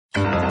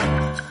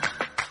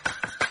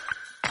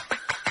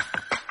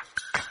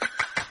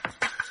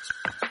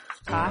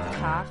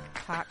Talk.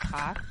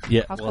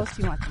 Yeah. How close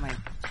do you want the mic?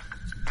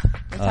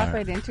 We talk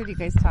right into it. You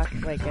guys talk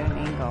like at an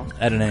angle.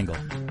 At an angle.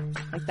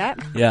 Like that?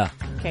 Yeah.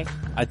 Okay.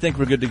 I think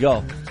we're good to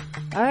go.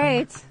 All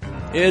right.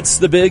 It's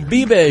the Big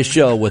B-Bay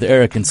Show with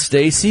Eric and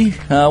Stacey.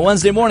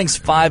 Wednesday mornings,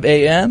 5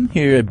 a.m.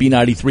 here at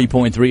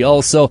B93.3.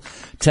 Also,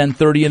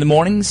 10:30 in the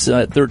mornings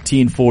at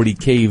 1340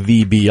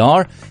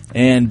 KVBR.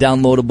 And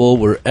downloadable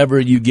wherever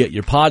you get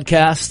your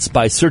podcasts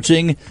by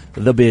searching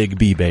The Big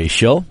B-Bay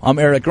Show. I'm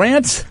Eric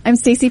Grant. I'm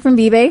Stacey from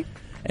B-Bay.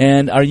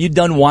 And are you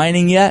done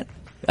whining yet?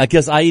 I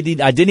guess I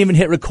didn't even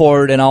hit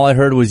record, and all I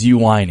heard was you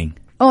whining.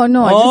 Oh,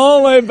 no.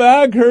 My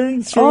back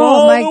hurts from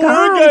all the work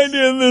I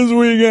did this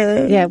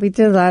weekend. Yeah, we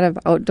did a lot of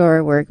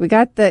outdoor work. We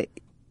got the...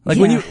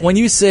 When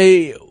you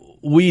say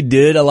we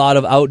did a lot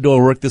of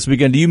outdoor work this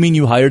weekend, do you mean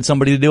you hired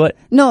somebody to do it?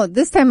 No,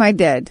 this time I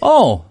did.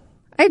 Oh.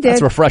 I did.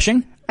 That's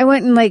refreshing. I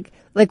went and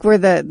like where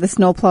the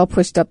snowplow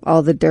pushed up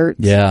all the dirt.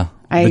 Yeah.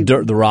 The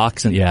dirt, the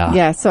rocks, and yeah.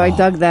 Yeah, so I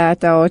dug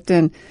that out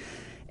and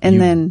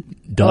then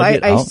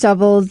I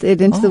shoveled it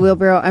into the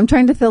wheelbarrow. I'm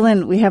trying to fill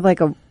in. We have like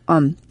a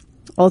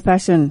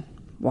old-fashioned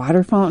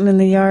water fountain in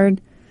the yard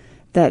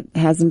that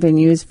hasn't been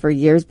used for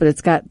years, but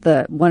it's got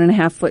the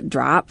 1.5 foot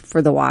drop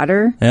for the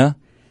water. Yeah.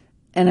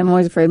 And I'm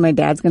always afraid my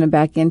dad's going to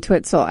back into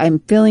it, so I'm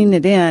filling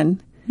it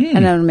in and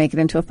I'm going to make it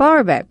into a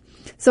flower bed.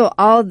 So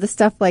all the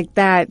stuff like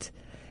that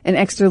and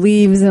extra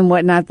leaves and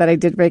whatnot that I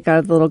did break out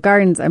of the little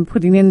gardens, I'm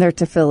putting in there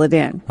to fill it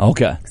in.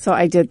 Okay. So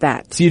I did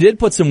that. So you did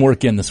put some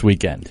work in this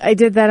weekend. I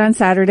did that on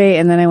Saturday,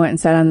 and then I went and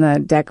sat on the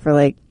deck for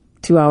like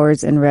 2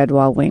 hours and read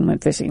while Wayne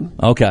went fishing.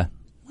 Okay.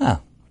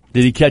 Wow.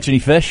 Did he catch any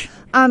fish?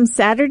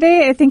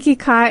 Saturday, I think he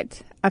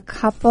caught a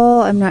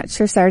couple. I'm not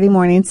sure. Saturday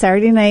morning.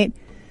 Saturday night,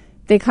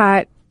 they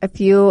caught a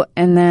few,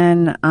 and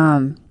then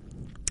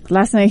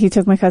last night he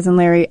took my cousin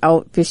Larry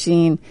out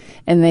fishing,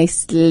 and they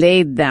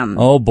slayed them.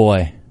 Oh,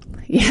 boy.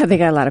 Yeah, they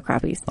got a lot of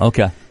crappies.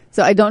 Okay.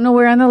 So I don't know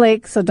where on the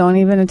lake, so don't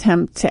even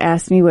attempt to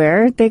ask me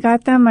where they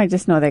got them. I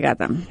just know they got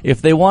them.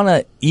 If they want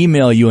to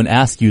email you and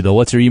ask you, though,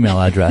 what's your email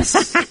address?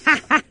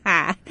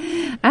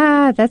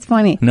 That's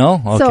funny.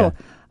 No? Okay. So,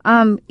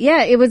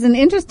 yeah, it was an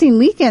interesting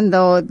weekend,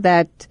 though,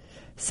 that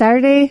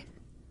Saturday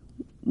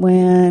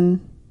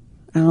when,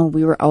 I don't know,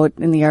 we were out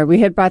in the yard.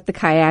 We had brought the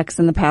kayaks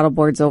and the paddle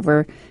boards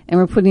over, and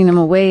we're putting them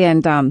away,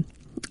 and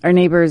our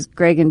neighbors,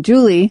 Greg and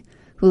Julie,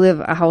 who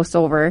live a house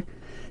over,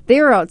 they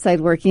were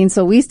outside working,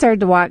 so we started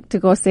to walk to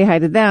go say hi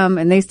to them,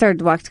 and they started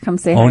to walk to come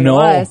say hi to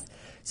us.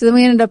 So then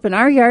we ended up in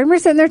our yard, and we're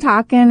sitting there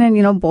talking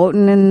and,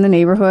 boating in the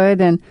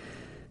neighborhood, and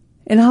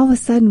all of a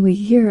sudden we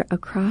hear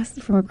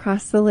from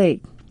across the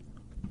lake,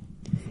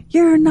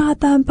 "You're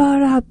nothing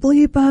but a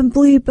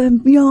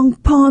bleeping, young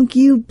punk,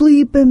 you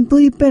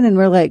bleeping. And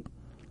we're like,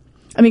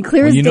 I mean,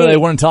 clear as day. You know they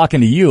weren't talking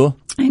to you.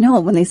 I know,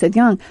 when they said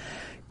young.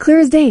 Clear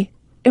as day.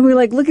 And we're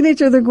like looking at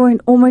each other going,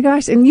 oh my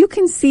gosh. And you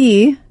can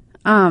see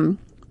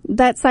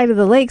that side of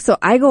the lake. So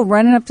I go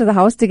running up to the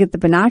house to get the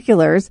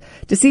binoculars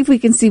to see if we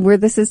can see where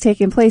this is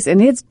taking place.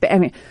 And it's,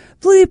 bleeping.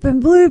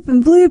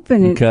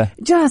 Okay.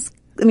 Just,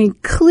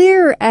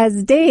 clear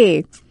as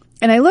day.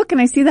 And I look and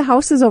I see the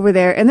houses over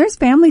there, and there's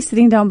families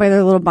sitting down by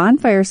their little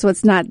bonfire, so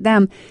it's not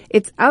them.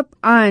 It's up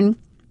on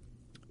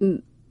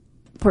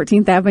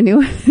 14th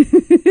Avenue.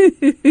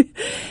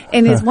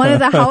 And it's one of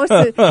the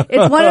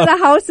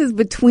houses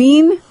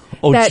between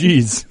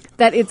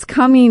that it's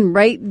coming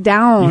right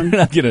down. You're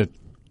not going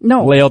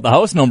to lay out the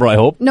house number, I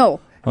hope.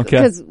 No. Okay.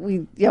 Because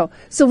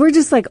so we're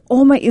just like,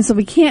 oh my, and so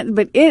we can't,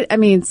 but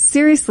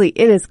seriously,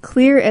 it is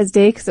clear as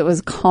day because it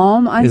was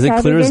calm on Saturday. Is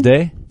it clear as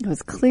day? It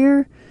was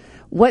clear.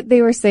 What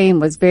they were saying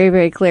was very,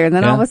 very clear. And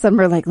then all of a sudden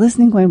we're like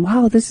listening going,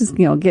 wow, this is,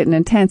 getting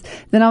intense.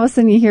 Then all of a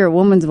sudden you hear a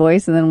woman's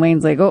voice, and then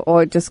Wayne's like, oh,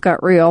 it just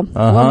got real.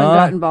 A woman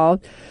got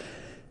involved.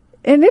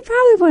 And it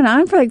probably went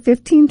on for like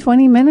 15,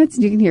 20 minutes.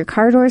 And you can hear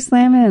car doors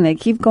slamming, and they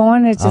keep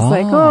going. It's just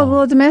like, a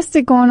little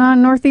domestic going on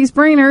in Northeast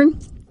Brainerd.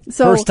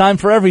 So first time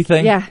for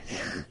everything. Yeah.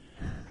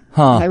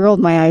 Huh. I rolled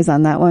my eyes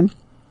on that one.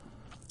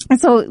 And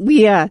so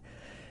we,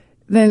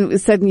 then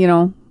said,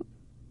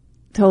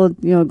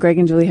 told, Greg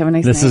and Julie have a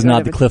nice night. This is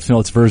not the Cliff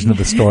Notes version of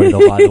the story,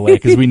 though, by the way,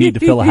 because we need to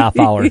fill a half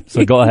hour.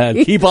 So go ahead.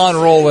 Keep on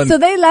rolling. So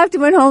they left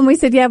and went home. We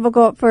said, yeah, we'll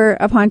go up for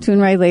a pontoon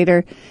ride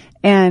later.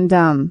 And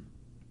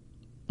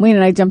Wayne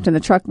and I jumped in the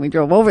truck and we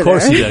drove over there.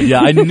 Of course you did.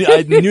 Yeah, I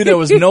knew there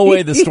was no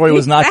way the story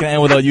was not going to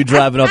end without you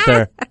driving up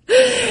there.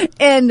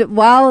 And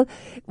while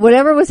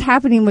whatever was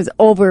happening was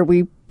over,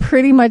 we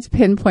pretty much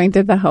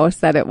pinpointed the house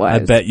that it was. I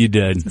bet you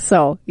did.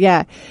 So,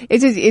 yeah.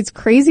 It's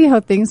crazy how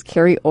things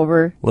carry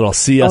over. Little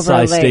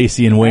CSI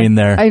Stacey and Wayne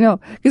there. I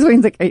know. Because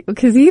Wayne's like,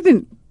 because he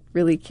didn't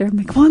really care. I'm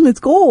like, come on, let's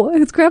go.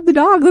 Let's grab the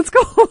dog. Let's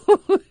go.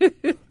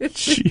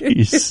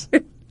 Jeez.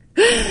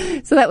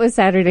 So that was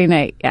Saturday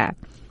night. Yeah.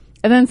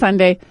 And then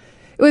Sunday,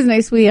 it was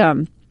nice. We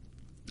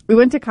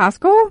went to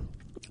Costco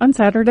on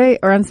Saturday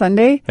or on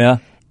Sunday. Yeah.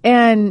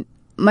 And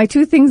my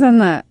two things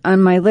on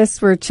my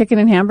list were chicken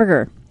and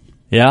hamburger.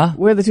 Yeah?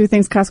 We're the two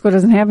things Costco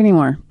doesn't have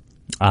anymore.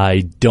 I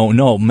don't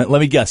know. Let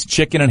me guess.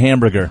 Chicken and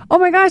hamburger. Oh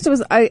my gosh, it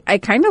was, I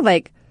kind of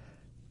like,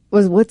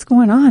 what's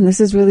going on?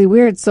 This is really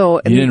weird. So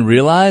you didn't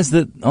realize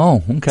that?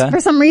 Oh, okay. For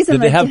some reason.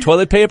 Did they have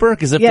toilet paper?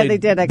 Because yeah, they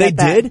did. They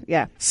did?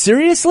 Yeah.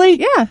 Seriously?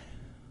 Yeah.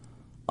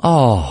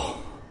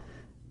 Oh.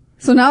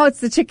 So now it's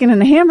the chicken and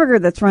the hamburger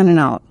that's running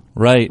out.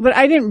 Right. But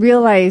I didn't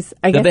realize.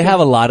 Did they have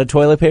a lot of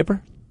toilet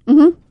paper?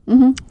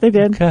 They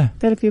did. Okay.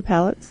 They had a few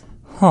pallets.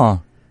 Huh.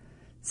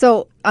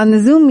 So on the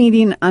Zoom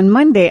meeting on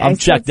Monday, I'm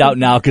checked out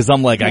now because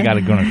I'm like, I got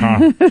to go to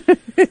car.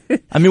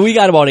 I mean, we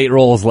got about 8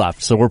 rolls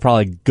left, so we're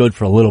probably good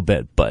for a little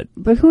bit, but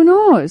who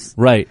knows?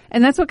 Right.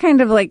 And that's what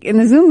kind of like in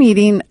the Zoom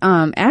meeting,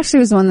 Ashley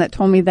was the one that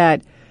told me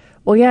that,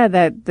 well, yeah,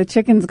 that the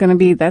chicken's going to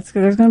be, there's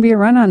going to be a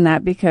run on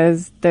that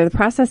because the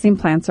processing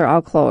plants are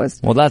all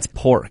closed. Well, that's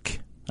pork.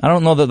 I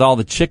don't know that all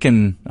the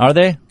chicken, are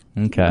they?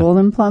 Okay.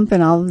 Golden Plump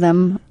and all of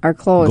them are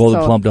closed.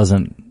 Golden Plump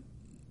doesn't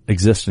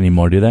exist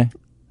anymore, do they?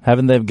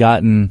 Haven't they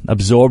gotten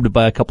absorbed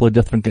by a couple of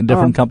different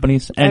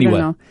companies? Anyway. I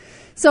don't know.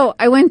 So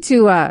I went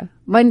to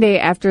Monday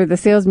after the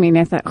sales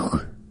meeting. I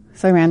thought,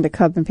 so I ran to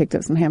Cub and picked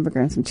up some hamburger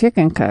and some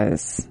chicken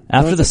because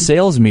after the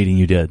sales meeting,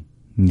 you did.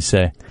 You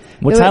say,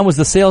 what time was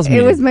the sales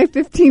meeting? It was my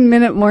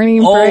 15-minute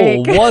morning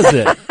break. Oh, was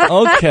it?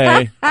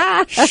 Okay.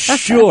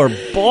 Sure,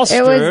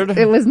 bastard.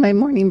 It was my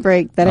morning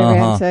break that I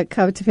ran to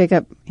Cub to pick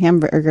up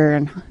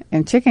hamburger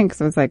and chicken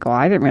because I was like, oh,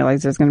 I didn't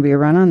realize there's going to be a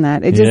run on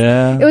that.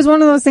 It was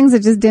one of those things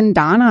that just didn't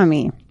dawn on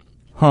me.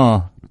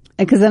 Huh.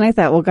 Because then I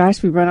thought, well,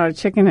 gosh, we run out of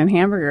chicken and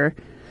hamburger.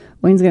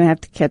 Wayne's going to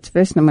have to catch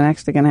fish, and I'm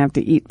actually going to have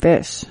to eat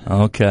fish.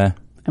 Okay.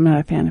 I'm not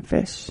a fan of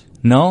fish.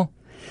 No?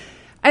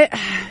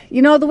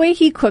 The way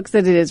he cooks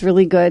it is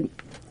really good.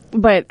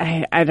 But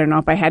I don't know,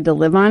 if I had to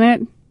live on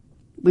it,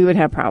 we would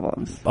have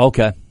problems.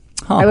 Okay.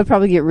 Huh. I would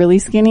probably get really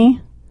skinny.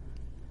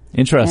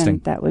 Interesting.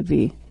 And that would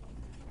be,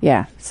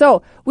 yeah.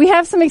 So we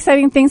have some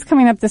exciting things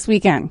coming up this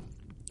weekend.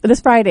 This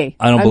Friday.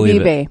 I don't believe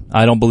B-Bay. it.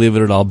 I don't believe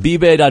it at all.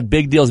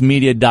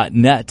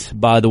 bbay.bigdealsmedia.net,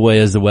 by the way,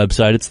 is the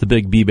website. It's the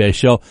Big B-Bay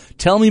Show.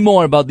 Tell me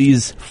more about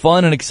these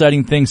fun and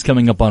exciting things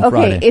coming up on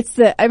Friday.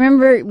 Okay, I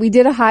remember we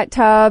did a hot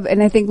tub,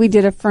 and I think we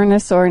did a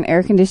furnace or an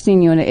air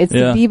conditioning unit. It's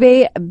the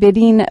B-Bay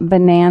Bidding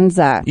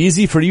Bonanza.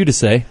 Easy for you to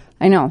say.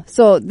 I know.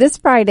 So this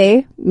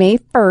Friday, May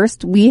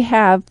 1st, we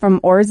have from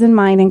Oars and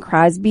Mine in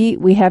Crosby,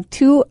 we have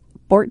 2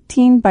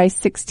 14 by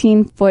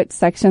 16 foot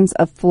sections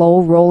of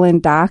flow roll-in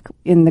dock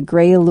in the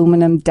gray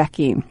aluminum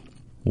decking.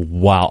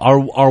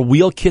 Wow. Are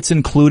wheel kits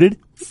included?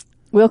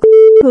 Wheel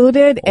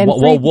included and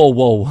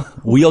whoa.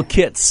 Wheel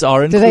kits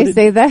are included. Did I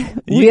say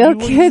that? Wheel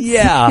kits?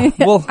 Yeah.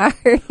 Well,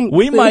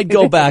 we might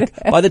go back.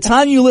 By the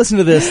time you listen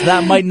to this,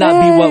 that might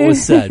not be what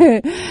was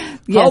said.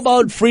 Yes. How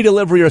about free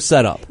delivery or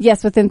setup?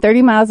 Yes, within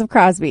 30 miles of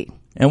Crosby.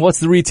 And what's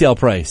the retail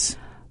price?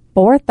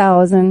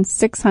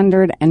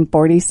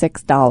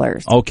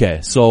 $4,646. Okay,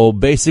 so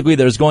basically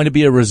there's going to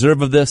be a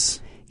reserve of this?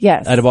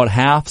 Yes. At about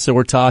half, so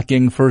we're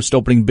talking first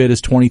opening bid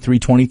is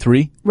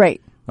 $23.23? Right.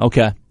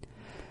 Okay.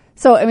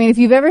 So, I mean, if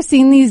you've ever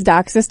seen these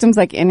dock systems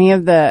like any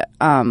of the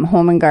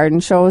home and garden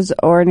shows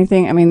or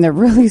anything, I mean, they're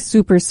really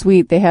super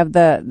sweet. They have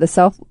the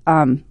self,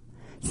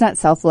 it's not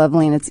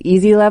self-leveling, it's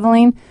easy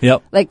leveling.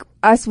 Yep. Like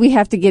us, we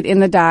have to get in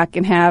the dock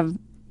and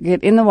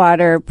get in the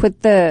water,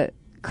 put the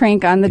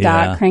crank on the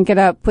dock, crank it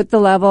up, put the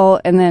level,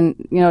 and then,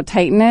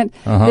 tighten it.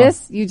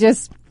 This, you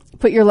just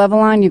put your level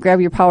on, you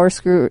grab your power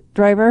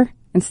screwdriver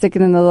and stick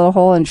it in the little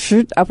hole and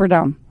shoot up or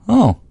down.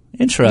 Oh,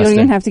 interesting. You don't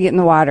even have to get in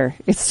the water.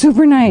 It's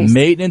super nice.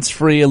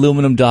 Maintenance-free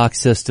aluminum dock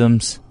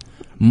systems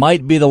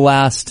might be the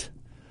last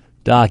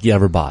dock you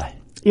ever buy.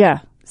 Yeah.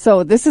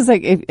 So this is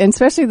like,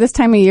 especially this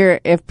time of year,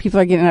 if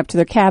people are getting up to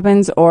their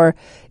cabins, or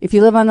if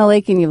you live on the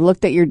lake and you've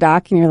looked at your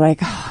dock and you're like,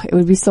 oh, it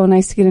would be so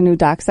nice to get a new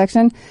dock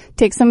section.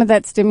 Take some of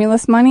that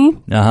stimulus money.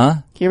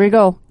 Here we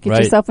go. Get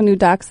yourself a new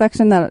dock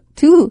section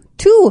two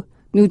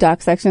new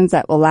dock sections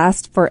that will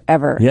last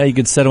forever. Yeah, you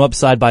could set them up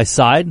side by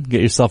side.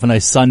 Get yourself a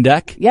nice sun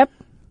deck. Yep.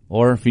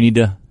 Or if you need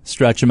to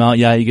stretch them out,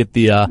 you get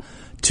the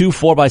 2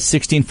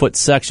 4x16 foot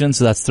sections,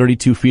 so that's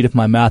 32 feet if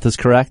my math is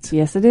correct.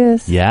 Yes, it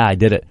is. Yeah, I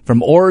did it.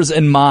 From Oars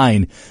and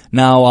Mine.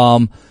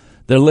 Now,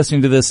 they're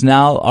listening to this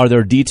now. Are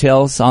there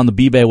details on the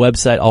B-Bay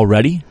website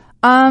already?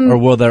 Or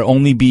will there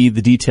only be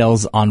the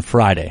details on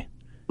Friday?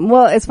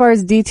 Well, as far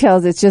as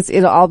details,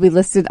 it'll all be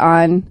listed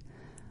on,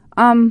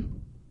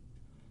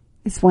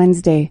 it's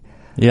Wednesday.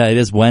 Yeah, it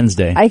is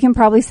Wednesday. I can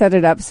probably set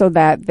it up so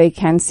that they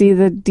can see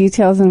the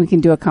details and we can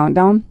do a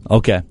countdown.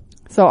 Okay.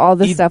 So all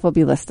this stuff will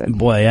be listed.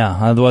 Boy, yeah.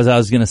 Otherwise, I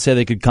was going to say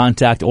they could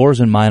contact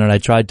Oars and Mine, and I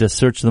tried to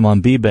search them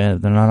on B-Bay.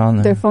 They're not on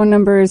there. Their phone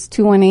number is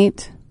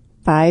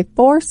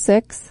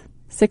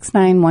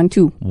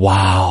 218-546-6912.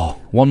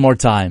 Wow. One more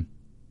time.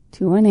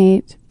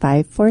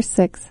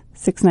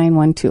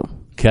 218-546-6912.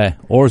 Okay.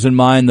 Oars and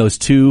Mine, those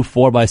 2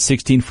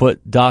 4x16 foot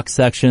dock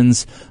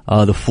sections,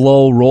 the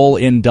flow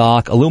roll-in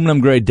dock, aluminum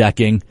grade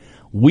decking,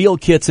 wheel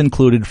kits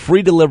included,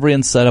 free delivery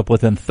and setup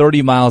within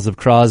 30 miles of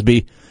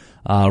Crosby.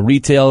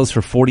 Retails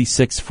for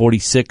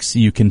 $46.46.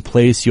 You can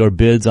place your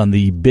bids on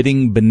the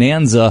Bidding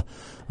Bonanza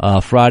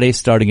Friday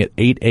starting at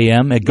 8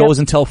 a.m. It goes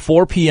until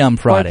 4 p.m.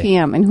 Friday. 4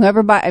 p.m. And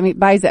whoever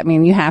buys it,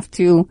 you have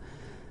to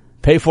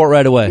Pay for it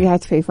right away. You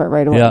have to pay for it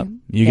right away. Yeah,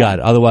 you got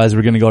it. Otherwise,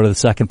 we're going to go to the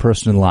second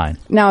person in line.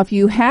 Now, if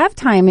you have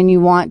time and you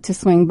want to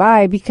swing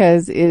by,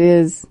 because it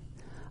is,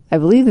 I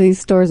believe these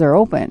stores are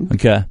open.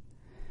 Okay.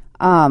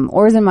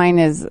 Oars and Mine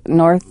is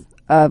north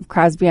of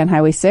Crosby on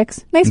Highway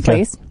 6. Nice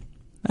place.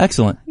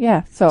 Excellent.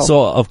 Yeah.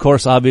 So, of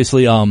course,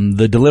 obviously,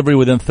 the delivery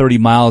within 30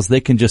 miles,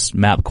 they can just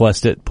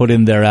MapQuest it, put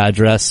in their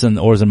address and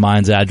Oars and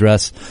Mine's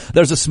address.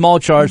 There's a small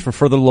charge for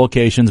further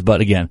locations,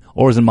 but again,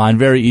 Oars and Mine,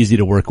 very easy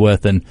to work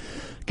with and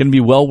going to be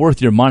well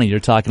worth your money. You're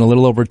talking a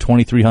little over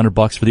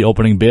 $2,300 for the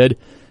opening bid.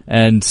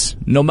 And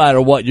no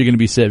matter what, you're going to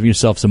be saving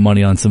yourself some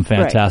money on some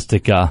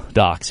fantastic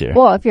docks here.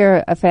 Well, if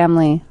you're a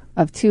family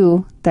of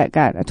two that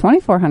got a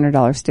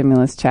 $2,400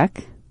 stimulus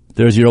check.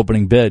 There's your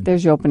opening bid.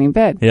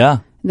 Yeah.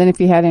 Then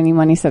if you had any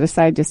money set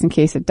aside just in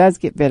case it does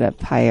get bid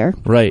up higher.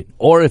 Right.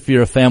 Or if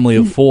you're a family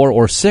of 4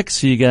 or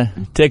 6, you got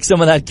to take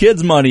some of that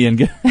kids' money and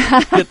get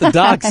the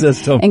dock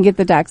system. And get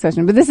the dock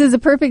section. But this is a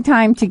perfect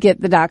time to get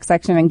the dock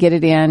section and get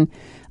it in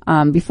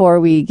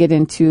before we get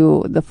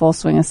into the full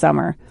swing of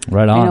summer.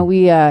 Right on. I know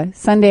we,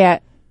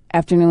 Sunday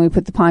afternoon, we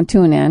put the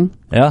pontoon in.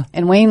 Yeah.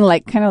 And Wayne,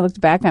 kind of looked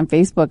back on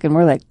Facebook and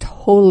we're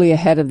totally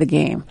ahead of the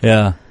game.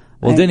 Yeah.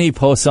 Well, didn't he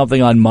post something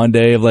on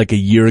Monday of a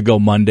year ago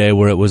Monday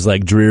where it was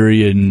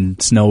dreary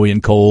and snowy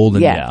and cold?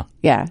 And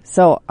yeah.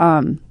 So,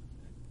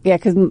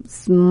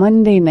 because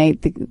Monday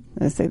night,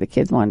 let's say the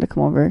kids wanted to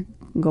come over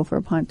and go for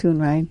a pontoon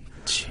ride.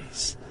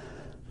 Jeez.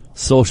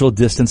 Social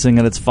distancing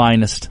at its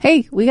finest.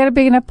 Hey, we got a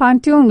big enough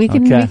pontoon. We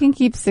can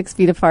keep 6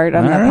 feet apart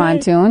on the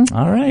pontoon.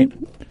 All right.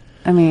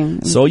 I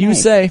mean. So you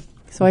say.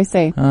 So I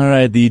say. All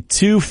right. The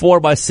 2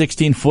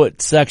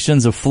 4x16-foot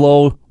sections of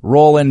flow,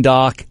 roll and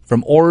dock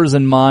from Oars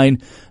and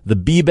Mine, the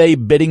B-Bay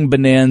Bidding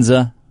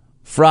Bonanza,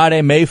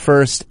 Friday, May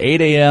 1st,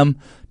 8 a.m.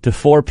 to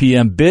 4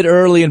 p.m. Bid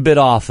early and bid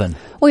often.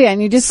 Oh, yeah,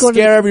 and you just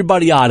scare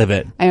everybody out of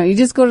it. I know. You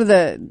just go to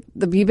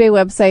the B-Bay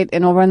website,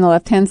 and over on the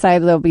left-hand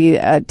side, there'll be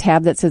a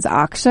tab that says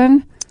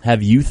auction.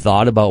 Have you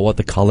thought about what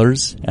the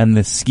colors and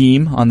the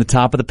scheme on the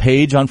top of the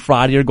page on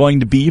Friday are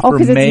going to be for May? Oh,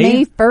 because it's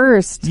May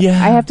 1st. Yeah.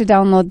 I have to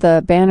download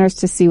the banners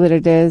to see what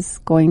it is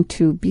going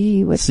to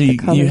be. What the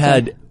colors you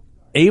had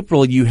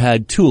April, you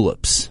had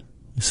tulips.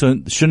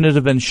 So shouldn't it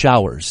have been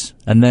showers?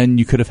 And then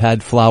you could have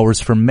had flowers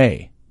for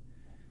May.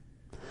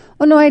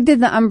 Oh, no, I did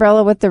the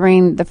umbrella with the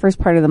rain the first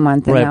part of the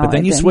month. Right, but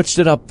then you switched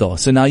it up, though.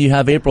 So now you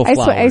have April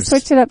flowers. I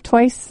switched it up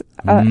twice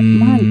a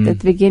month. At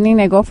the beginning,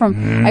 I go from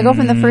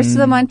the first of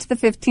the month to the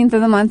 15th of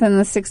the month and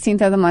the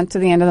 16th of the month to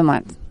the end of the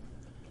month.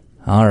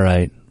 All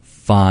right,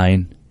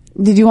 fine.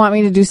 Did you want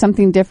me to do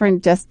something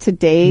different just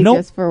today,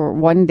 just for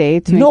one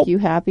day to make you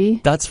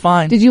happy? That's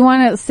fine. Did you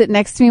want to sit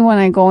next to me when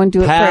I go and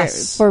do it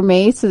for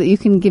May so that you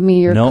can give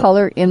me your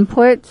color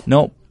input?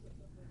 Nope.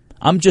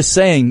 I'm just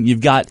saying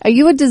you've got... Are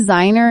you a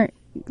designer,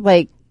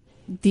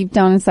 deep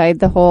down inside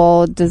the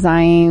whole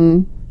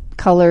design,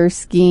 color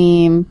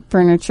scheme,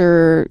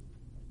 furniture,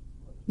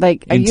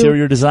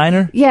 interior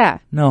designer? Yeah.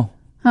 No.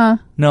 Huh?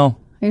 No.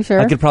 Are you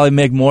sure? I could probably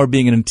make more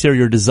being an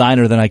interior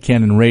designer than I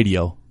can in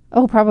radio.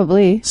 Oh,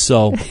 probably.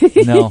 So,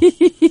 no.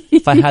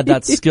 If I had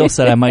that skill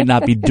set, I might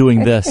not be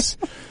doing this.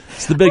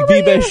 It's the Big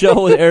B-Bay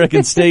Show with Eric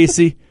and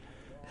Stacey.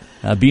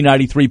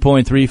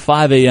 B93.3,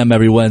 5 a.m.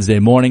 every Wednesday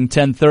morning,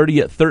 10:30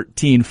 at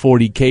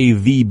 1340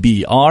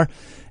 KVBR.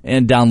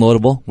 And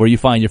downloadable where you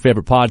find your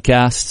favorite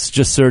podcasts.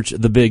 Just search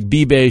The Big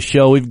B-Bay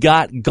Show. We've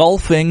got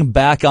golfing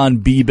back on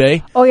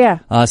B-Bay. Oh, yeah.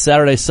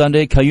 Saturday,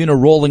 Sunday, Cuyuna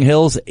Rolling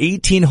Hills,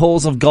 18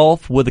 holes of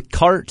golf with a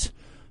cart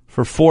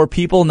for 4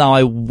 people. Now,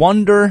 I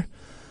wonder,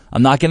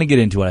 I'm not going to get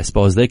into it, I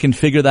suppose. They can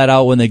figure that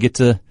out when they get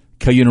to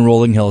Cuyuna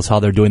Rolling Hills,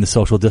 how they're doing the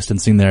social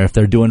distancing there. If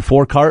they're doing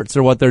 4 carts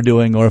or what they're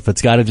doing, or if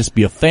it's got to just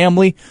be a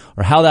family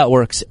or how that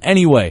works.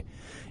 Anyway,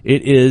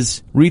 it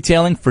is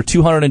retailing for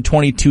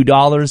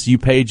 $222. You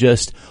pay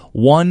just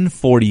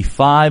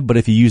 $145, but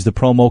if you use the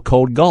promo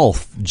code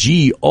GOLF,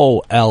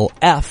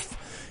 GOLF,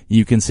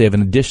 you can save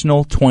an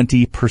additional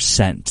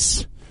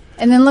 20%.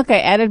 And then look, I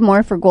added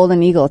more for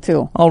Golden Eagle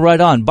too. Oh,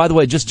 right on. By the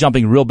way, just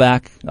jumping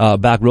back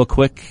real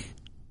quick.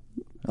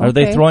 Are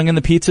they throwing in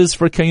the pizzas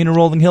for Cuyuna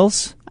Rolling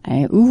Hills?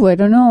 I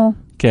don't know.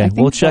 Okay,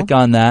 we'll check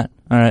on that.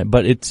 All right,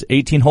 but it's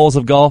 18 holes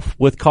of golf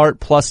with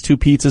cart plus 2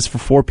 pizzas for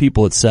 4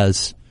 people, it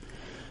says.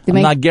 I'm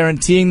not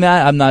guaranteeing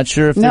that. I'm not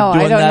sure if they're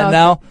doing that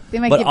now.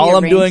 But all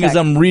I'm doing is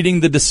I'm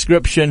reading the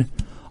description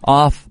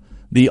off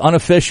the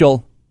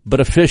unofficial but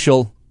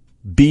official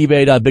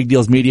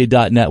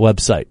bbay.bigdealsmedia.net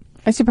website.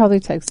 I should probably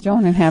text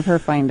Joan and have her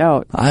find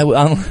out.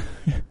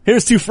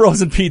 Here's 2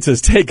 frozen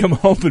pizzas. Take them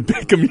home and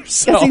bake them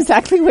yourself. That's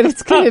exactly what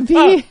it's going to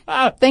be.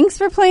 Thanks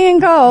for playing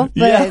golf.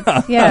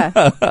 But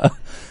yeah.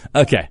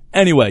 Okay.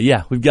 Anyway,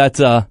 yeah, we've got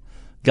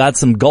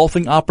some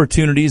golfing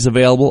opportunities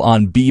available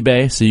on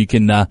B-Bay, so you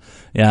can,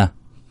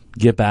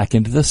 get back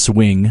into the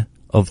swing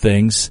of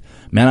things.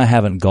 Man, I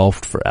haven't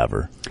golfed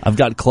forever. I've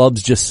got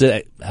clubs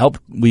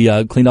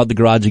we cleaned out the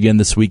garage again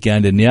this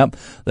weekend, and yep,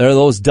 there are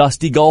those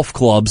dusty golf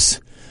clubs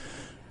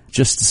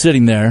just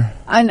sitting there.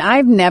 And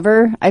I've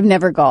never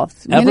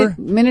golfed. Ever?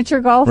 Miniature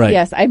golf? Right.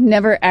 Yes. I've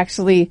never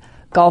actually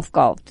golfed.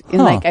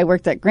 And like I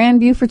worked at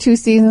Grandview for 2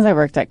 seasons. I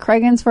worked at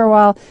Craigan's for a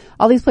while.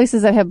 All these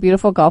places that have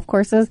beautiful golf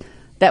courses.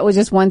 That was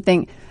just one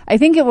thing. I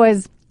think it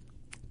was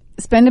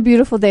spend a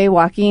beautiful day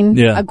walking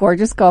a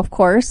gorgeous golf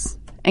course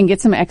and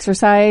get some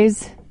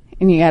exercise.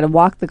 And you got to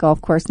walk the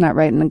golf course, not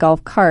ride in the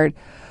golf cart,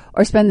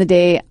 or spend the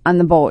day on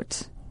the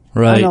boat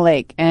on the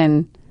lake.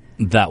 And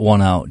that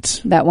one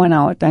out.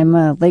 I'm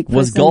a lake person.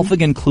 Was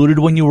golfing included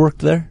when you worked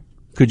there?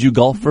 Could you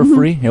golf for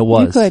free? It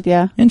was. You could,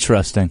 yeah.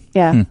 Interesting.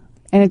 Yeah.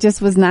 And it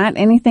just was not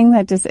anything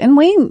that just, and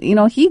Wayne, you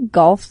know, he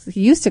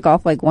used to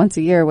golf like once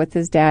a year with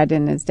his dad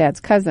and his dad's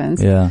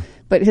cousins. Yeah.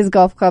 But his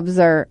golf clubs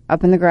are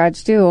up in the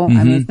garage too. Mm-hmm.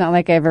 I mean, it's not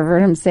like I've ever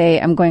heard him say,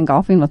 I'm going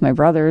golfing with my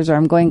brothers or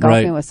I'm going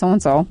golfing with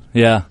so-and-so.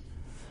 Yeah.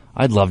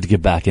 I'd love to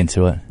get back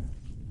into it.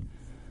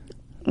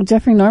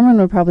 Jeffrey Norman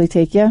would probably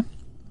take you.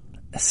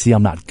 See,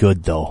 I'm not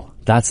good though.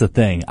 That's the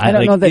thing. I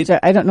don't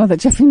know that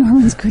Jeffrey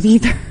Norman's good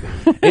either.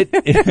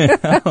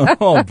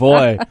 Oh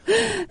boy,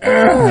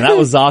 that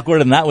was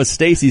awkward, and that was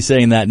Stacey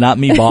saying that, not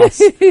me,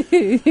 boss.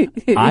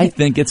 I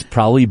think it's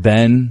probably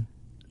been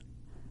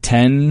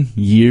 10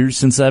 years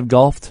since I've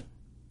golfed.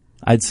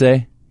 I'd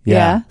say,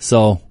 yeah.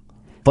 So,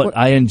 but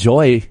I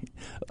enjoy it,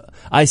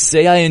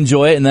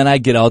 and then I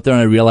get out there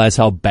and I realize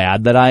how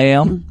bad that I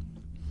am,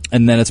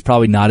 and then it's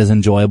probably not as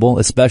enjoyable,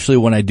 especially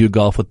when I do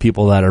golf with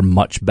people that are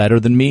much better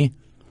than me.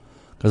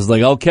 Because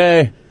like,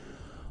 okay,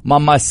 I'm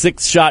on my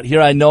 6th shot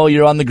here. I know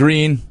you're on the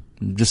green.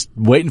 I'm just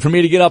waiting for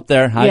me to get up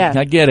there.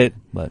 I get it.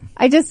 But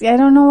I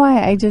don't know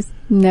why. I just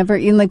never,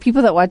 even like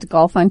people that watch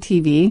golf on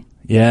TV.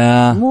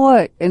 Yeah.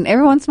 What? And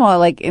every once in a while,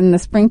 like in the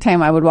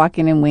springtime, I would walk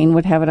in and Wayne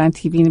would have it on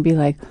TV and be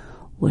like,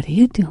 what are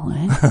you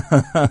doing?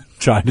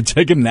 Trying to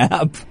take a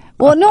nap.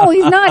 Well, no,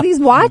 he's not. He's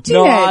watching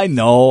it. I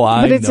know.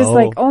 But it's just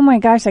like, oh my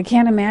gosh, I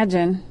can't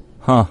imagine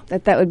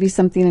that would be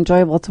something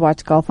enjoyable to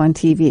watch golf on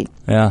TV.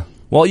 Yeah.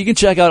 Well, you can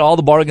check out all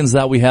the bargains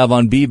that we have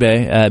on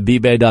bbay at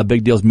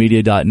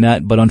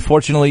bbay.bigdealsmedia.net. But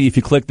unfortunately, if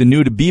you click the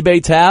new to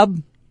bbay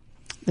tab,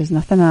 there's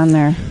nothing on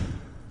there.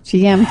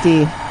 She's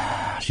empty.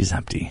 She's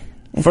empty.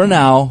 For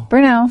now.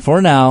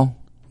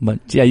 But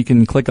yeah, you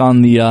can click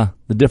on the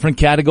different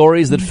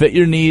categories that fit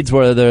your needs,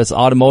 whether it's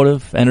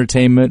automotive,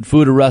 entertainment,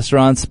 food or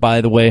restaurants.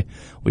 By the way,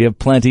 we have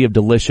plenty of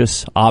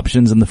delicious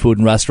options in the food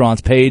and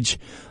restaurants page.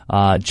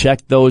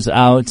 Check those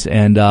out.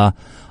 And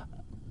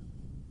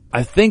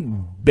I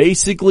think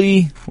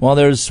basically, well,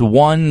 there's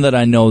one that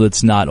I know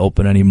that's not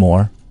open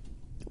anymore.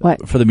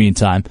 What? For the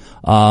meantime.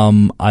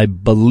 I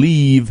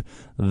believe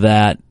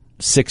that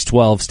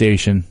 612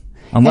 station,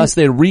 unless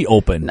they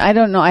reopen. I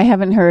don't know. I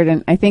haven't heard.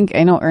 And I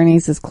know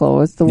Ernie's is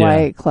closed. The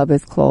Y Club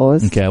is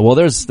closed. Okay. Well,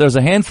 there's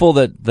a handful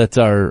that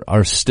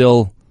are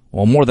still,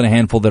 well, more than a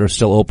handful that are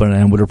still open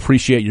and would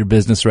appreciate your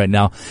business right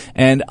now.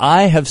 And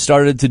I have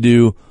started to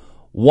do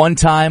one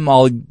time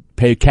I'll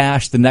pay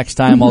cash, the next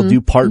time I'll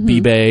do part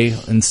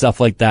bbay and stuff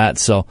like that.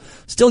 So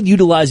still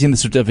utilizing the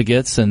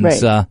certificates and,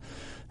 so.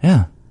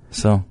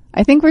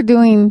 I think we're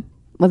doing,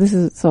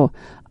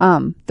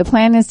 the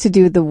plan is to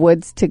do the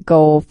Woods to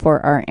Go for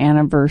our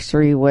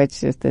anniversary,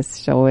 which if this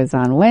show is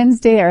on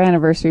Wednesday, our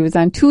anniversary was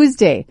on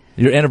Tuesday.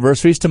 Your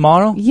anniversary's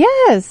tomorrow?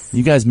 Yes.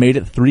 You guys made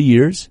it 3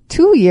 years?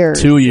 2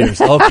 years. 2 years.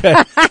 Okay.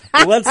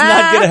 Let's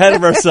not get ahead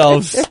of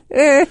ourselves.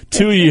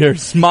 2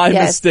 years. My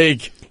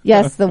mistake.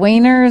 Yes, the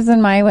Wayners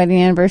and my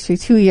wedding anniversary,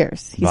 2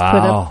 years. He's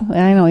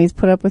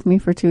put up with me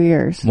for 2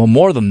 years. Well,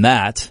 more than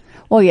that.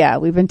 Well, yeah,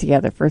 we've been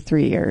together for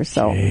 3 years,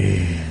 so.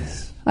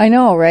 Jeez. I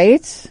know,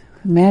 right?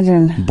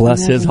 Imagine.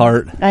 Bless his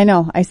heart. I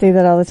know. I say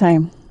that all the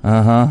time.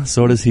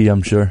 So does he,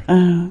 I'm sure.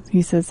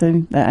 He says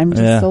that I'm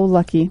just so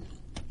lucky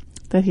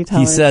that he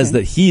tolerates He says me.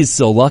 that he's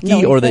so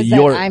lucky or that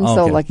you're... I'm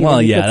so lucky.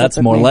 Well, yeah, that's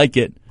more like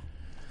it.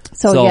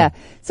 So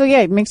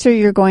yeah, make sure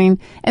you're going,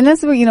 and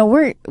that's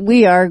what,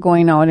 we are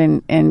going out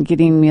and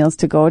getting meals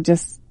to go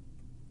just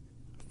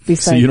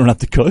besides. So you don't have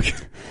to cook?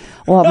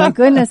 Well, my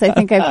goodness, I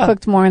think I've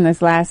cooked more in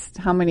this last,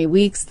 how many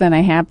weeks than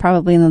I have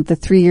probably in the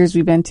 3 years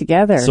we've been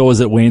together. So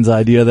is it Wayne's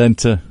idea then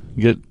to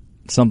get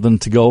something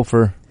to go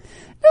for?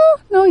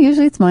 No,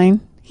 usually it's mine.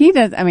 He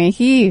does,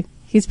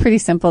 he's pretty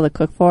simple to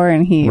cook for,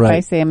 and if I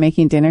say I'm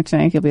making dinner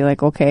tonight, he'll be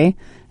like, okay.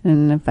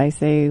 And if I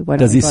say, what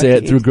does he say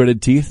it through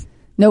gritted teeth?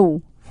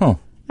 No. Huh.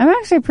 I'm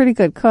actually a pretty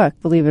good cook,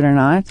 believe it or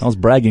not. That was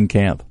bragging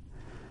camp.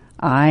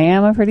 I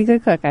am a pretty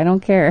good cook. I don't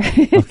care.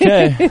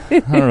 Okay.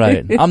 All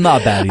right. I'm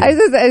not bad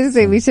either. I just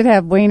say we should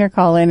have Wayner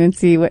call in and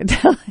see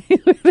tell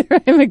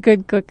whether I'm a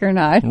good cook or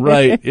not.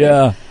 Right.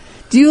 Yeah.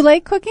 Do you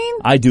like cooking?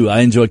 I do. I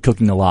enjoy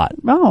cooking a lot.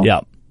 Oh.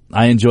 Yeah.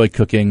 I enjoy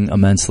cooking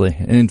immensely.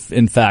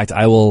 In fact,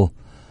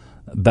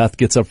 Beth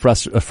gets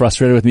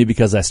frustrated with me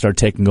because I start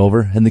taking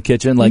over in the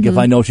kitchen. Like if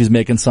I know she's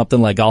making something,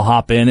 like I'll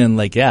hop in and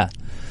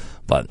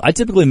But I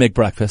typically make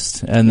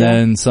breakfast, and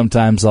then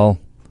sometimes I'll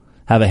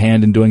have a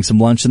hand in doing some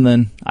lunch, and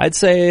then I'd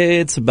say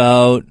it's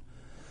about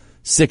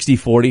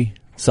 60-40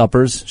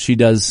 suppers. She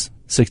does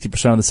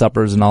 60% of the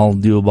suppers, and I'll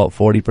do about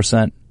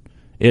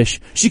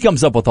 40%-ish. She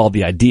comes up with all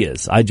the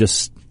ideas. I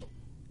just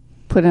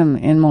put them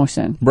in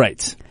motion.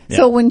 Right. Yeah.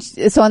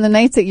 So on the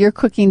nights that you're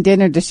cooking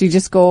dinner, does she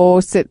just go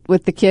sit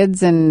with the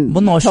kids and?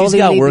 Well, no, she's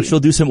got work. She'll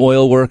do some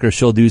oil work, or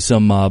she'll do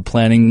some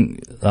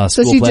planning, school planning and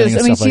stuff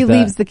like that. she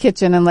leaves the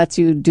kitchen and lets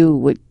you do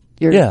what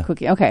you're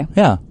cooking. Okay.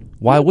 Yeah.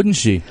 Why wouldn't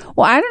she?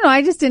 Well, I don't know.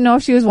 I just didn't know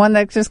if she was one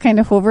that just kind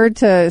of hovered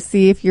to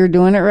see if you're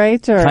doing it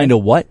right, or kind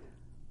of what?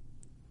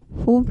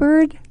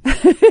 Hovered.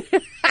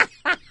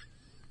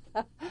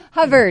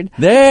 Hovered.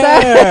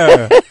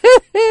 There.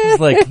 It's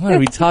like, what are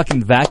we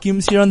talking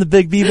vacuums here on the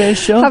Big B-Bay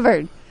show?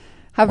 Hovered.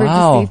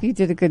 Wow. To see if you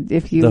did a good.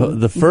 If you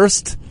the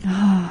first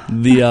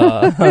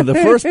the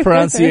first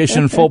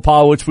pronunciation faux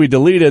pas, which we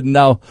deleted, and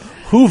now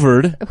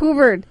hoovered.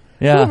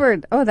 Yeah.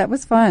 Hoovered. Oh, that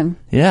was fun.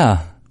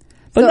 Yeah.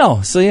 But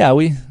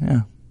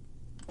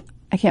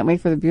I can't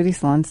wait for the beauty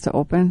salons to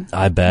open.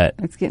 I bet.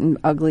 It's getting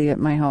ugly at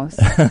my house.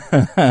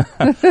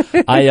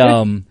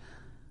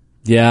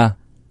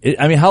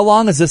 I mean, how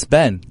long has this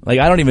been? Like,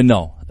 I don't even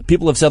know.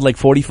 People have said like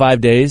 45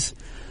 days.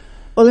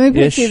 Well, let me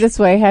put it to you this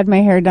way. I had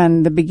my hair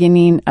done the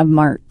beginning of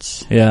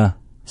March. Yeah.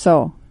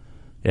 So.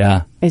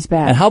 Yeah. It's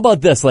bad. And how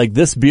about this? Like,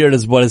 this beard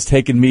is what has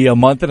taken me a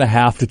month and a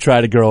half to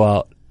try to grow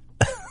out.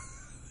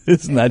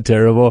 Isn't that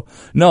terrible?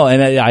 No,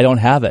 and I don't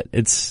have it.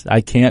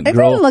 I can't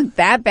grow. It doesn't look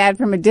that bad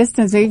from a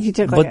distance. Maybe if you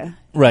took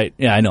Right.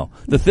 Yeah, I know.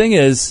 The thing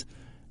is,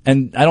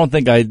 and I don't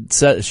think I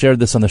shared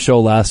this on the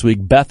show last week,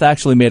 Beth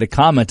actually made a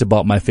comment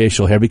about my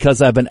facial hair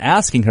because I've been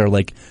asking her,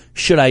 like,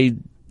 should I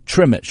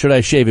trim it? Should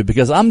I shave it?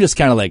 Because I'm just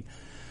kind of like,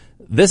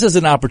 this is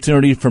an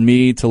opportunity for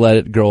me to let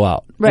it grow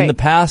out. Right. In the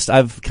past,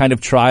 I've kind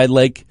of tried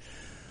like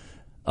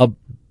a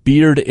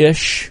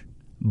beard-ish,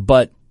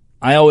 but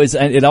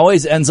it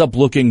always ends up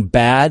looking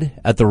bad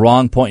at the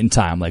wrong point in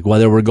time. Like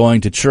whether we're going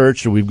to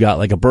church or we've got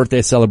like a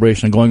birthday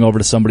celebration and going over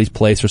to somebody's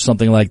place or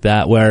something like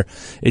that where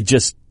it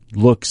just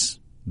looks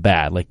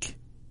bad. Like,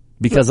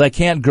 because I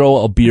can't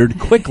grow a beard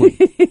quickly.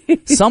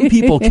 Some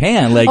people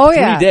can, like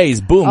 3 days,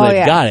 boom,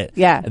 they've got it.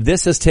 Yeah.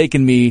 This has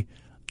taken me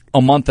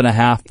a month and a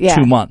half,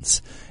 2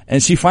 months.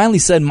 And she finally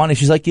said Monday,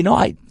 she's like,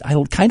 I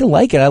kind of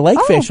like it. I like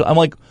facial. I'm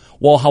like,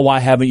 well, why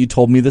haven't you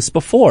told me this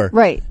before?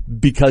 Right.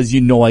 Because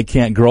I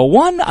can't grow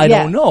one? I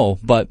don't know.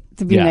 But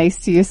to be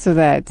nice to you so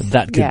that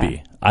could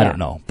be. I don't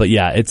know. But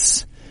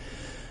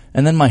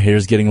and then my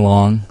hair's getting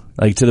long,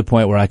 like to the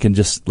point where I can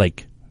just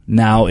like,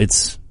 now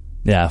it's,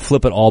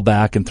 flip it all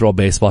back and throw a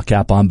baseball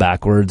cap on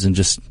backwards and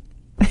just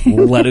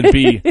let it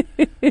be.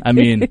 I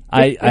mean,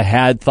 I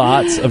had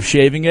thoughts of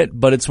shaving it,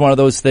 but it's one of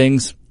those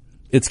things.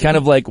 It's kind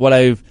of like what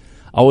I've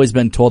always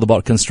been told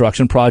about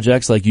construction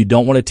projects. Like, you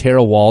don't want to tear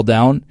a wall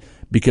down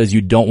because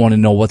you don't want to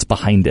know what's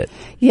behind it.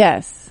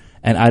 Yes.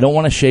 And I don't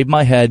want to shave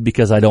my head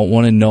because I don't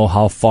want to know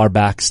how far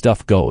back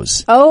stuff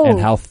goes. Oh. And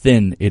how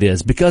thin it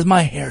is because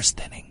my hair's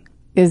thinning.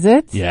 Is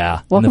it?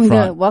 Yeah.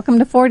 Welcome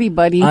to 40,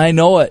 buddy. I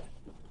know it.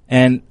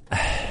 And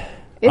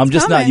I'm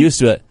just not used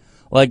to it.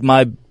 Like,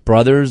 my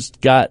brother's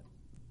got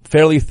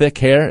fairly thick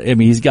hair. I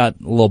mean, he's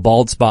got a little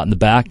bald spot in the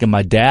back, and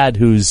my dad,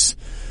 who's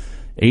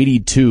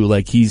 82,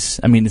 like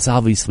it's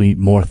obviously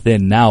more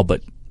thin now,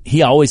 but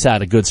he always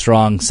had a good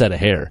strong set of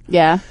hair.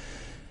 Yeah.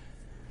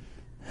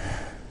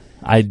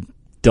 I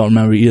don't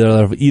remember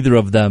either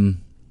of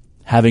them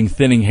having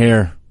thinning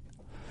hair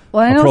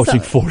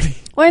approaching 40.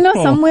 Well, I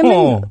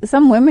know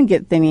some women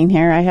get thinning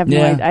hair. I have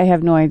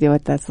no idea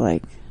what that's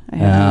like.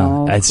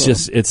 I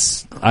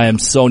am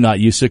so not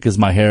used to it because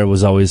my hair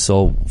was always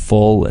so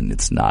full, and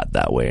it's not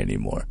that way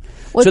anymore.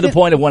 To the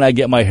point of when I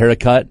get my hair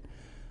cut,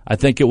 I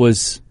think it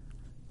was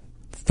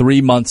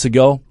 3 months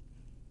ago.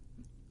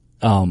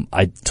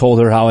 I told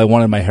her how I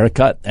wanted my hair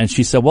cut, and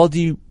she said, well, do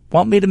you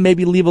want me to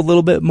maybe leave a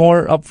little bit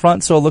more up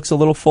front so it looks a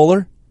little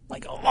fuller? I'm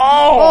like,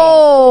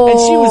 and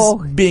she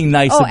was being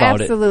nice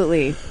about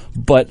absolutely. it.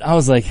 But I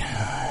was like,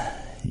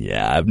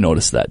 yeah, I've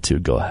noticed that too.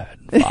 Go ahead.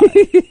 Fine.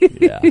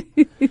 Yeah.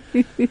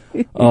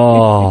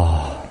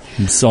 Oh,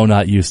 I'm so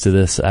not used to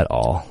this at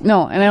all.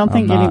 No, and I don't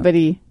think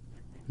anybody.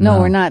 No,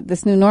 we're not.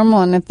 This new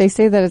normal, and if they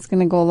say that it's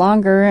going to go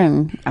longer,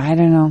 and I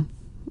don't know.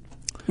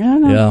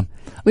 Yeah.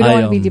 We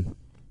don't want to be.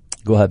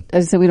 Go ahead.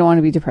 As I said, we don't want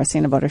to be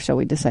depressing about our show.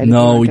 We decided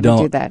we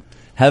don't do that.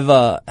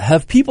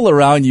 Have people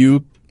around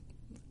you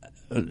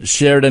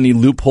shared any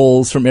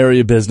loopholes from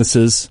area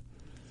businesses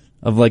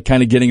of like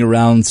kind of getting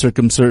around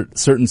certain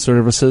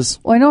services?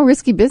 Well, I know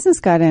Risky Business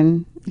got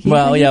in. He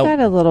got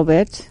a little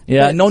bit.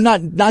 Yeah, no,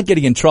 not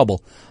getting in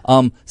trouble.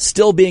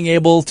 Still being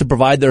able to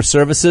provide their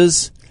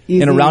services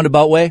in a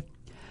roundabout way.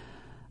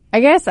 I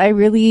guess I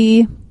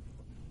really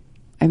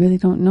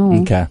don't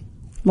know. Okay.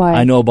 Why?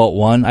 I know about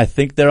one. I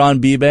think they're on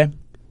B-Bay.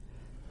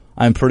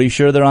 I'm pretty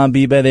sure they're on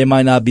B-Bay. They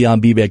might not be on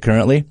B-Bay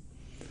currently.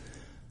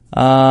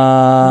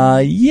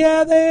 Nope,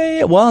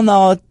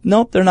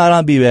 they're not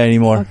on B-Bay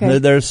anymore. Okay.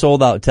 They're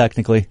sold out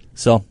technically.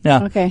 So,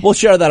 yeah. Okay. We'll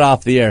share that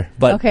off the air.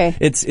 But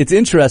it's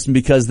interesting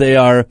because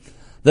they're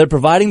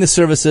providing the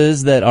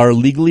services that are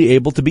legally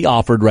able to be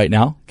offered right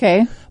now.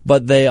 Okay.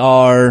 But they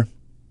are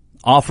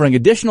offering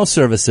additional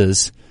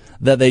services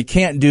that they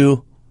can't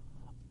do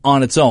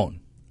on its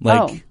own.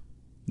 Like,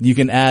 you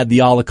can add the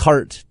a la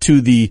carte to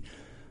the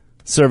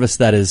service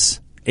that is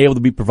able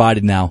to be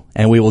provided now,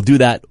 and we will do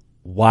that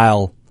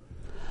while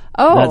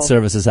that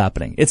service is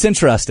happening. It's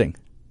interesting.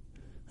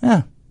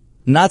 Yeah.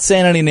 Not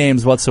saying any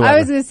names whatsoever. I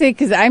was going to say,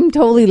 because I'm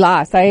totally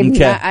lost.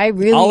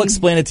 I'll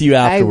explain it to you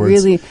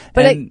afterwards.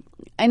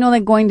 I know,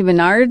 like, going to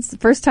Menards,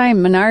 first time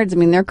Menards, I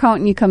mean, they're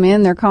counting you come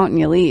in, they're counting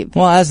you leave.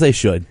 Well, as they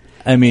should.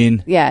 I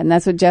mean. Yeah, and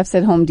that's what Jeff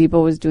said Home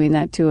Depot was doing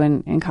that too,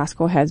 and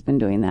Costco has been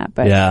doing that.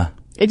 But yeah.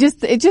 It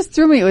just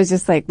threw me. It was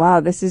just like,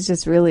 wow, this is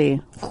just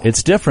really.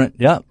 It's different.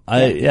 Yeah.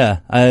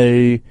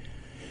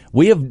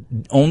 We have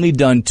only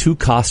done 2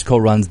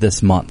 Costco runs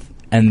this month.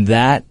 And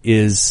that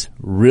is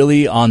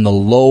really on the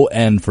low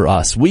end for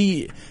us.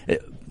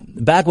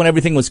 Back when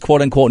everything was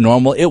quote unquote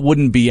normal, it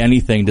wouldn't be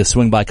anything to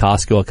swing by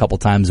Costco a couple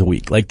times a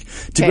week. Like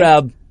to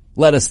grab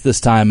lettuce this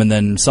time and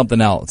then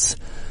something else.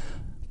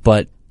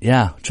 But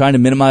yeah, trying to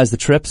minimize the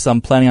trips.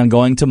 I'm planning on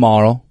going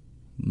tomorrow.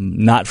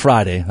 Not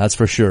Friday, that's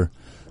for sure.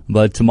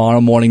 But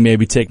tomorrow morning,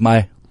 maybe take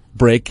my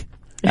break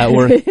at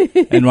work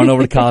and run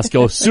over to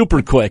Costco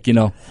super quick,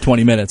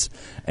 20 minutes.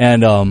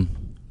 And,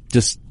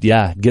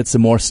 get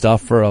some more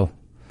stuff for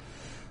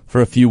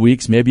a few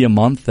weeks, maybe a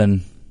month.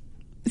 And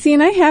see,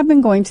 and I have been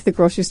going to the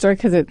grocery store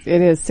because it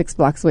is 6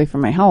 blocks away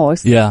from my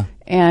house. Yeah.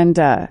 And,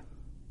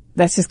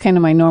 that's just kind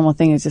of my normal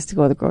thing is just to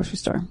go to the grocery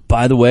store.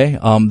 By the way,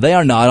 they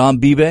are not on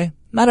B-Bay.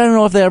 I don't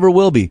know if they ever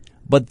will be.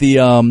 But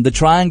the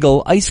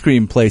Triangle ice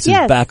cream place is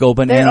back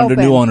open and under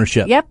new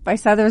ownership. Yep. I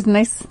saw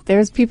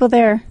there's people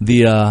there.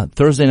 The,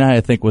 Thursday night,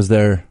 I think, was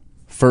their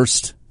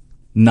first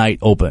night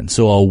open.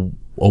 So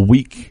a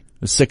week,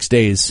 6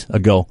 days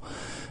ago.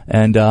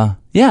 And,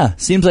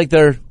 seems like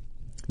they're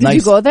nice. Did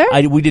you go there?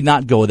 We did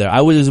not go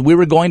there. We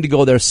were going to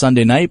go there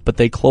Sunday night, but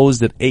they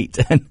closed at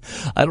 8. And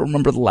I don't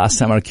remember the last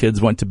time our kids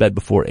went to bed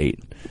before 8.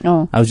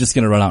 Oh. I was just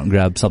going to run out and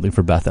grab something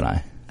for Beth and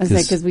I. I was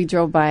like, because we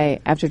drove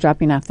by after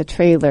dropping off the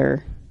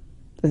trailer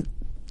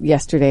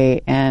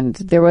yesterday, and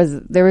there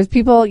was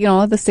people,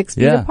 the 6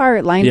 feet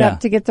apart, lined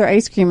up to get their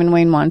ice cream, and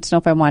Wayne wanted to know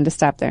if I wanted to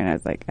stop there, and I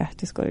was like,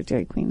 just go to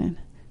Dairy Queen and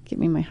get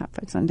me my hot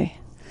fudge sundae.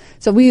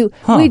 So we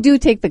do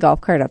take the golf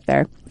cart up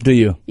there. Do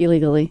you?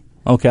 Illegally.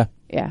 Okay.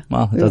 Yeah.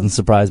 Well, it doesn't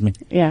surprise me.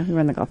 Yeah, we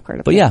run the golf cart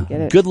up there. But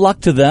yeah, good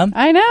luck to them.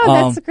 I know,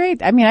 that's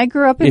great. I mean, I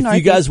grew up in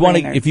Northeast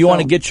Brainerd, if you want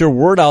to get your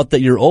word out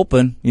that you're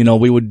open,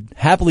 we would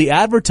happily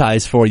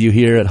advertise for you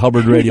here at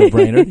Hubbard Radio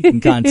Brainerd. You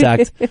can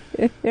contact,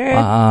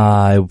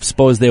 I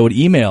suppose they would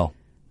email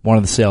one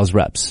of the sales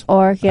reps.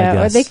 Or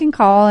they can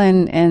call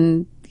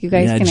and you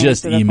guys can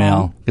just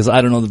email. Because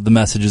I don't know that the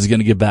message is going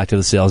to get back to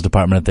the sales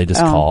department if they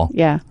just call.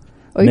 Yeah.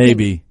 Or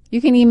maybe. You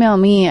can email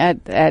me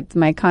at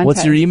my contact.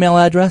 What's your email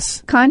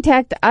address?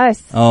 Contact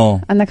us. Oh.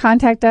 On the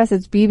contact us,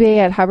 it's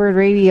bbay@Hubbard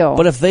Radio.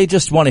 But if they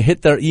just want to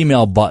hit their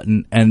email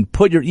button and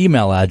put your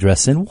email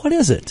address in, what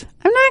is it?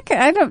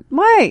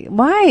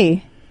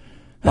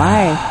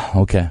 Why?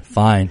 Okay,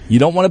 fine. You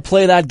don't want to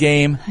play that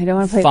game? I don't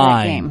want to play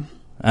that game.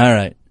 All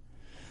right.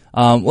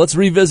 Let's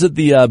revisit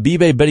the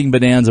B-Bay Bidding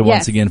Bonanza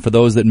once again for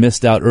those that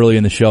missed out early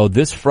in the show.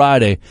 This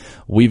Friday,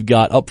 we've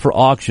got up for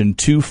auction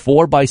 2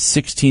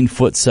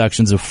 4x16-foot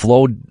sections of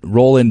flow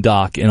roll-in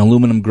dock and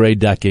aluminum gray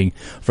decking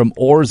from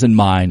Oars and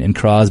Mine in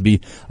Crosby.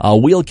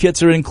 Wheel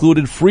kits are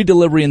included, free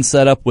delivery and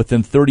setup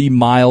within 30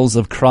 miles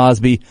of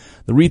Crosby.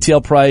 The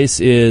retail price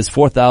is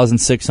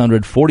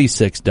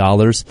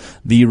 $4,646.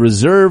 The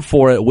reserve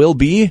for it will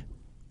be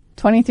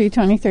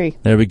 $23.23.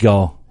 There we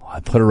go. I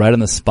put her right on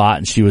the spot,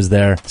 and she was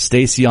there.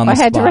 Stacey on the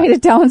spot. I had to write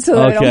it down so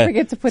that I don't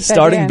forget to put that in.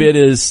 Starting bid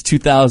is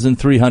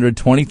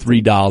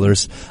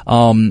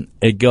 $2,323.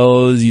 It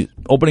goes,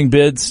 opening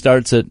bid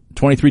starts at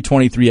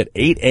 $23.23 at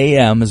 8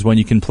 a.m. is when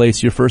you can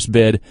place your first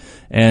bid,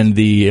 and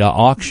the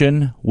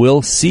auction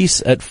will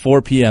cease at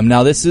 4 p.m.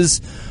 Now, this is...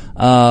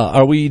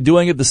 are we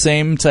doing it the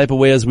same type of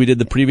way as we did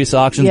the previous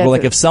auctions? Yes, where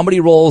like if somebody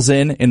rolls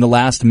in the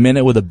last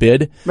minute with a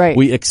bid,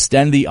 we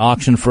extend the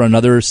auction for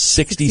another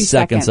 60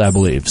 seconds, I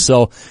believe.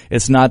 So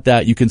it's not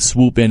that you can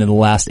swoop in the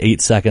last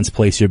 8 seconds,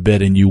 place your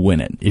bid, and you win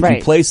it. If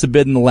you place a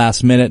bid in the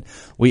last minute,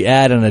 we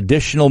add an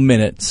additional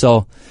minute.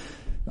 So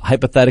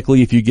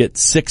hypothetically, if you get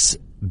 6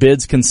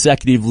 bids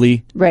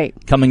consecutively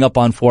coming up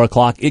on 4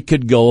 o'clock, it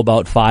could go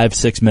about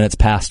 5-6 minutes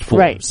past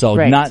 4. So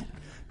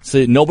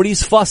So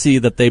nobody's fussy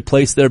that they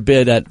place their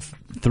bid at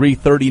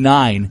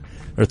 3:39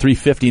 or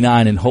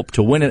 3:59 and hope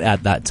to win it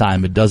at that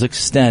time. It does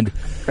extend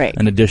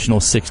an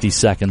additional 60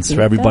 seconds for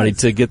everybody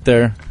to get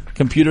their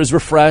computers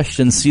refreshed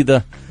and see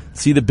the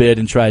bid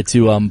and try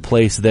to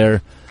place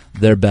their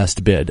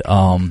best bid.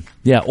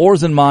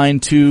 Oars and Mine,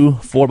 2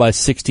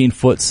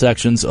 4x16-foot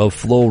sections of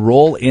flow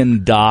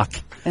roll-in dock.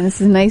 And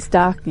this is nice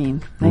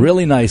docking.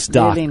 Really nice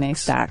dock. Really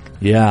nice dock.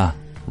 Yeah.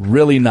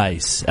 Really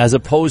nice, as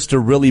opposed to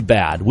really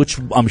bad, which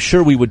I'm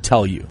sure we would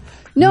tell you.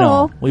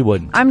 No, we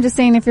wouldn't. I'm just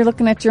saying if you're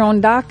looking at your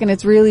own dock and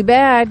it's really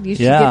bad, you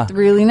should get the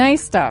really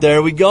nice stuff.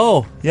 There we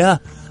go. Yeah.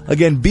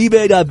 Again,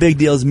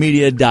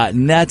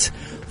 bbay.bigdealsmedia.net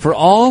for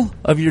all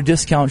of your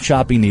discount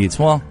shopping needs.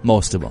 Well,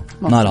 most of them.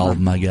 Not all of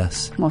them, I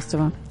guess. Most of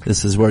them.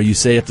 This is where you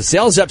say if the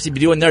sales reps would be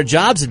doing their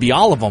jobs, it'd be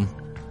all of them.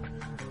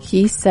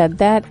 He said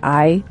that.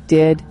 I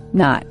did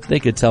not. They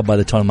could tell by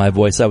the tone of my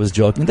voice I was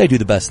joking. They do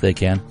the best they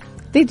can.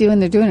 They do,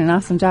 and they're doing an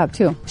awesome job,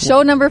 too.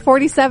 Show number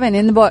 47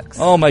 in the books.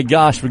 Oh, my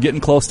gosh. We're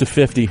getting close to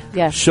 50.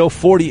 Yes. Show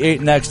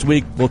 48 next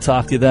week. We'll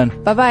talk to you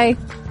then. Bye-bye.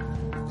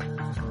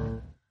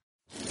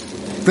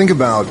 Think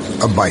about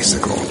a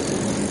bicycle.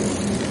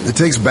 It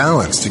takes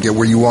balance to get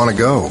where you want to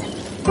go.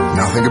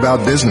 Now think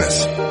about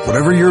business.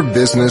 Whatever your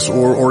business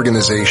or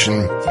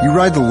organization, you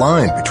ride the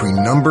line between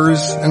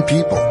numbers and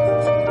people.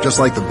 Just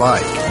like the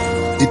bike,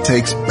 it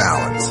takes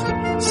balance.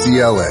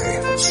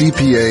 CLA,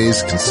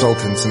 CPAs,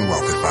 consultants, and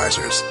wealth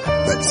advisors.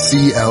 That's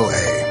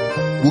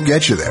CLA. We'll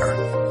get you there.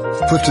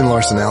 Clifton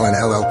Larson Allen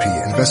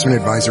LLP. Investment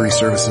advisory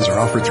services are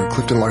offered through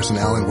Clifton Larson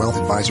Allen Wealth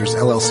Advisors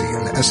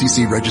LLC, an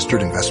SEC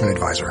registered investment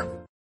advisor.